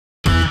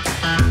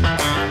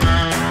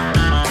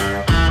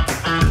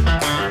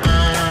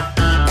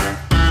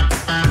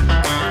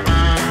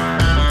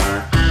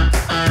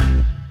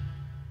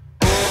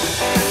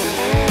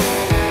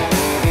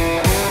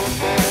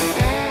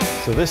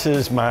This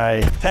is my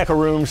tackle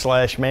room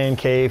slash man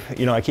cave.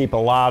 You know, I keep a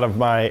lot of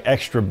my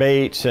extra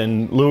baits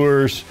and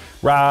lures,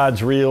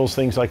 rods, reels,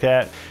 things like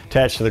that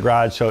attached to the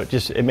garage, so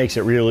it makes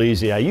it real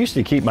easy. I used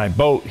to keep my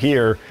boat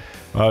here.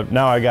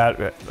 Now I got,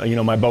 you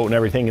know, my boat and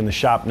everything in the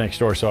shop next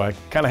door, so I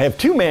kind of have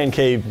two man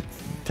cave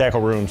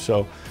tackle rooms.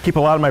 So keep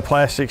a lot of my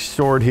plastics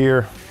stored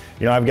here.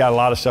 You know, I've got a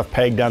lot of stuff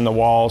pegged on the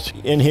walls.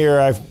 In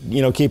here,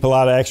 keep a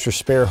lot of extra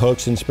spare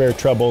hooks and spare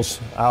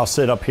trebles. I'll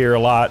sit up here a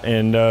lot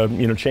and,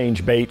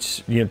 change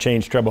baits,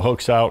 change treble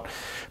hooks out.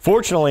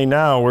 Fortunately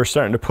now, we're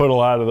starting to put a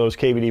lot of those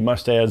KVD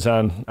mustads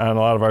on a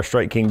lot of our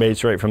Strike King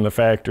baits right from the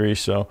factory.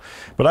 So,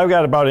 but I've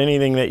got about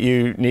anything that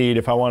you need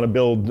if I want to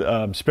build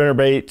spinner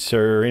baits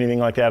or anything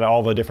like that,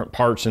 all the different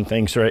parts and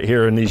things right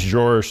here in these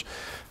drawers.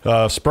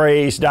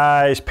 Sprays,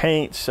 dyes,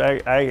 paints,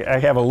 I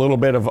have a little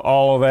bit of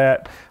all of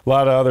that, a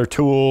lot of other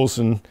tools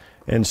and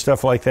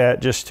stuff like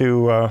that, just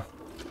to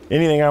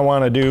anything I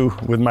want to do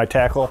with my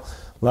tackle.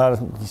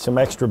 Some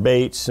extra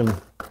baits,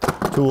 some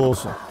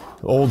tools,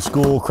 old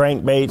school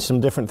crankbaits, some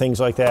different things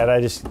like that.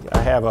 I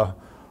have a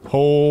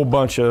whole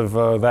bunch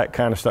of that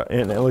kind of stuff.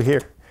 And look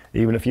here,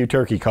 even a few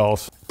turkey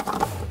calls.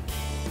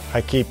 I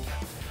keep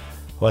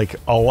like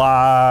a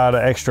lot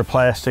of extra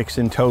plastics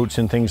and totes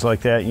and things like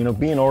that. You know,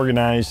 being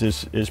organized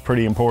is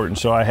pretty important.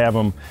 So I have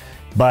them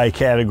by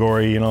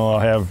category. You know, I'll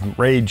have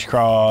rage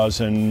craws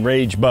and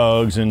rage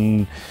bugs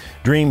and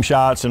dream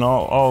shots and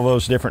all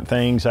those different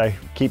things. I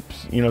keep,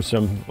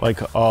 like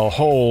a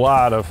whole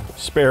lot of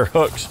spare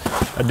hooks.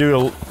 I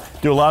do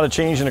a lot of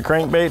changing the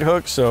crankbait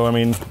hooks. So, I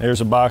mean, there's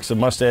a box of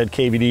Mustad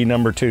KVD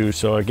 #2.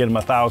 So I get them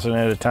 1,000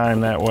 at a time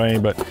that way,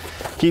 but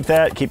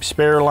keep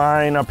spare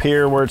line up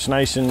here where it's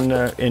nice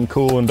and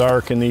cool and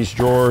dark in these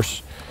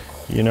drawers.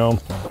 You know,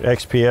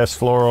 XPS,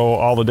 fluoro,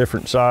 all the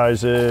different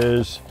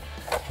sizes.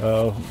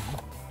 A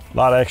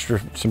lot of extra,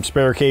 some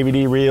spare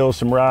KVD reels,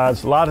 some rods,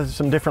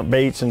 some different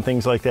baits and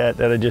things like that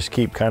I just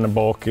keep kind of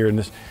bulk here in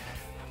this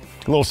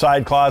little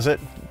side closet.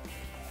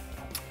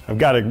 I've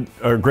got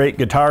a great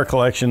guitar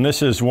collection.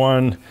 This is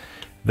one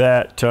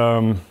that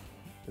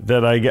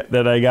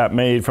I got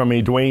made from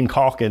Dwayne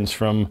Calkins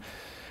from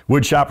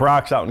Woodshop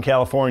Rocks out in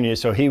California.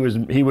 So he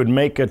would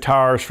make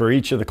guitars for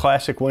each of the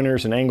classic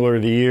winners and Angler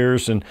of the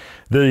Years. And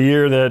the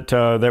year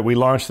that we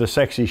launched the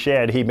Sexy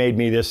Shad, he made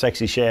me this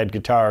Sexy Shad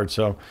guitar.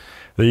 So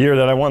the year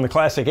that I won the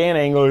Classic and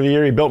Angler of the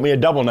Year, he built me a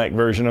double neck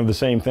version of the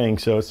same thing.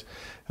 So it's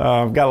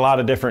I've got a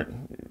lot of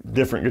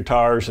different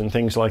guitars and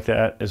things like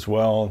that as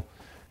well.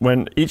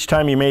 Each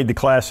time you made the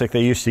Classic,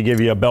 they used to give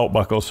you a belt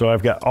buckle. So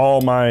I've got all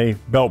my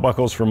belt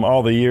buckles from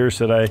all the years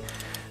that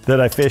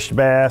I fished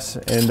bass,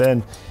 and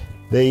then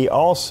they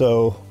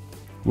also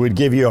would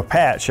give you a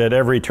patch at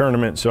every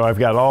tournament. So I've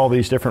got all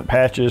these different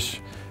patches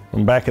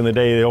from back in the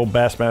day, the old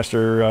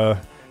Bassmaster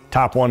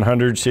Top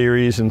 100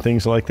 series and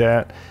things like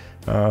that.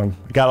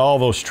 Got all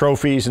those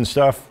trophies and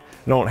stuff.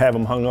 I don't have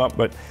them hung up,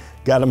 but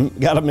got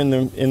them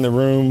in the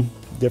room,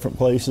 different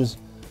places.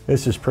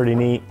 This is pretty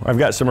neat. I've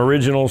got some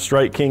original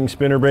Strike King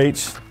spinner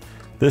baits.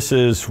 This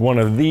is one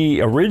of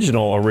the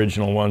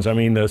original ones. I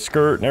mean, the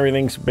skirt and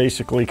everything's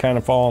basically kind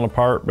of falling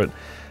apart, but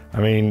I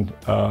mean,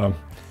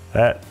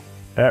 that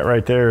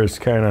right there is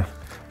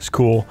it's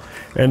cool.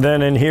 And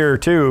then in here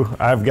too,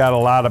 I've got a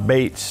lot of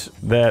baits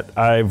that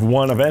I've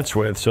won events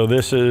with. So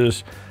this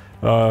is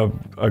a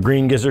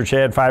green gizzard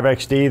shad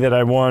 5XD that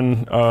I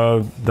won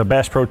the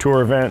Bass Pro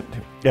Tour event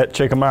at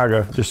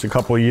Chickamauga just a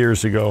couple of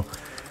years ago.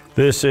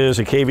 This is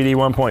a KVD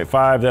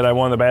 1.5 that I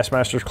won the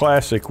Bassmasters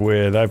Classic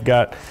with. I've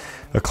got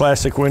a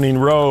Classic winning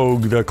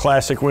Rogue, the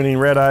Classic winning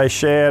Red Eye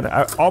Shad.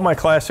 All my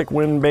Classic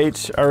win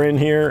baits are in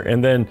here,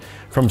 and then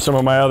from some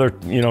of my other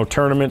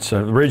tournaments,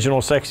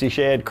 original Sexy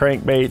Shad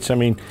crankbaits. I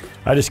mean,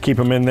 I just keep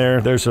them in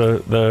there. There's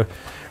the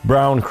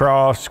Brown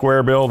Craw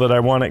square bill that I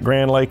won at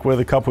Grand Lake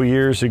with a couple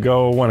years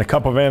ago. Won a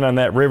cup event on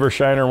that River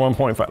Shiner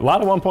 1.5. A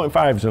lot of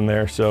 1.5s in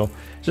there, so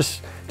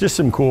just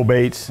some cool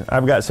baits.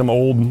 I've got some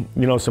old,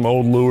 some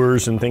old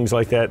lures and things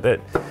like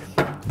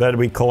that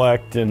we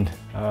collect. And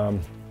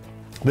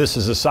this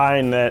is a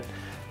sign that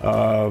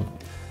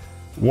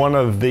one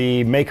of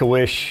the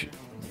Make-A-Wish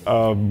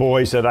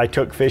boys that I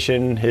took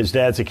fishing, his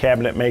dad's a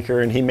cabinet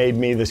maker, and he made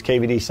me this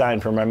KVD sign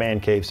for my man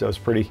cave. So it's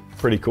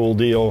pretty cool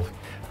deal.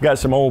 Got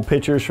some old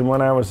pictures from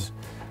when I was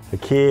a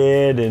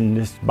kid and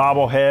just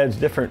bobbleheads,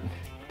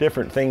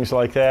 different things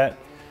like that.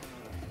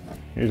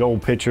 Here's an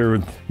old picture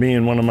with me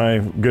and one of my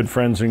good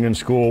friends in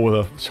school with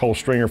a whole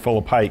stringer full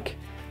of pike.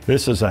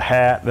 This is a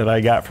hat that I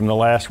got from the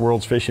last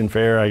World's Fishing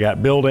Fair. I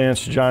got Bill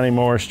Dance, Johnny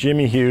Morris,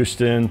 Jimmy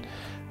Houston,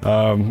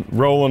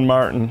 Roland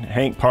Martin,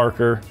 Hank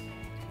Parker.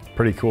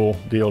 Pretty cool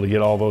deal to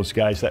get all those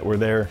guys that were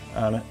there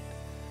on it.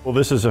 Well,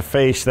 this is a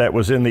face that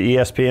was in the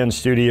ESPN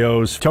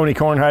studios. Tony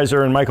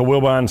Kornheiser and Michael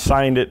Wilbon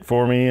signed it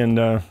for me, and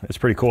it's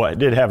pretty cool. I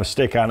did have a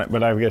stick on it,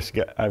 but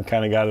I've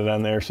kind of got it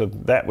on there. So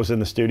that was in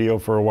the studio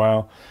for a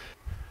while.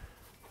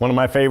 One of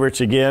my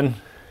favorites again,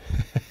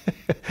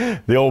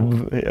 the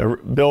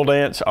old Bill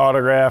Dance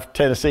autographed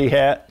Tennessee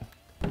hat.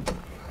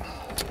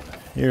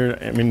 Here,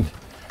 I mean,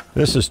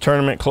 this is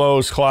tournament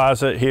clothes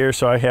closet here,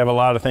 so I have a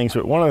lot of things.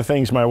 But one of the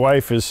things my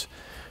wife is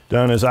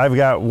done is I've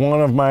got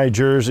one of my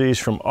jerseys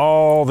from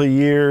all the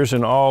years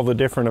and all the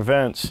different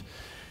events.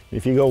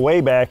 If you go way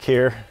back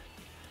here,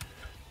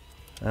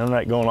 I'm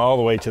not going all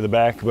the way to the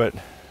back, but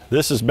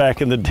this is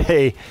back in the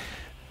day.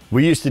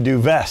 We used to do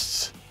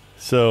vests.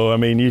 So, I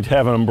mean, you'd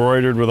have them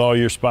embroidered with all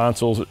your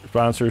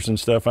sponsors and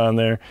stuff on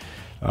there.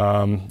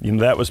 You know,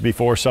 that was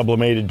before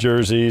sublimated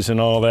jerseys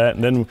and all that.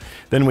 And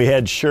then we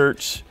had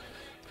shirts,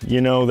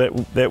 you know,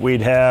 that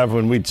we'd have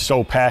when we'd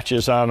sew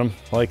patches on them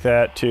like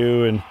that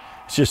too. And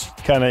it's just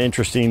kind of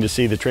interesting to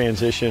see the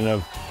transition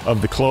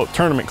of the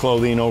tournament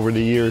clothing over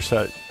the years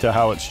to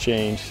how it's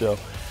changed. So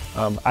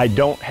I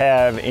don't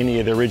have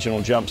any of the original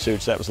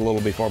jumpsuits. That was a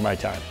little before my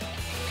time.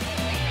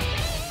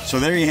 So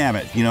there you have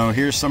it. You know,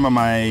 here's some of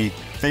my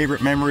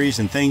favorite memories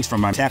and things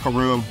from my tackle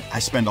room. I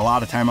spend a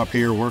lot of time up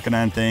here working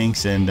on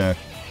things, and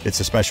it's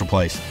a special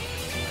place.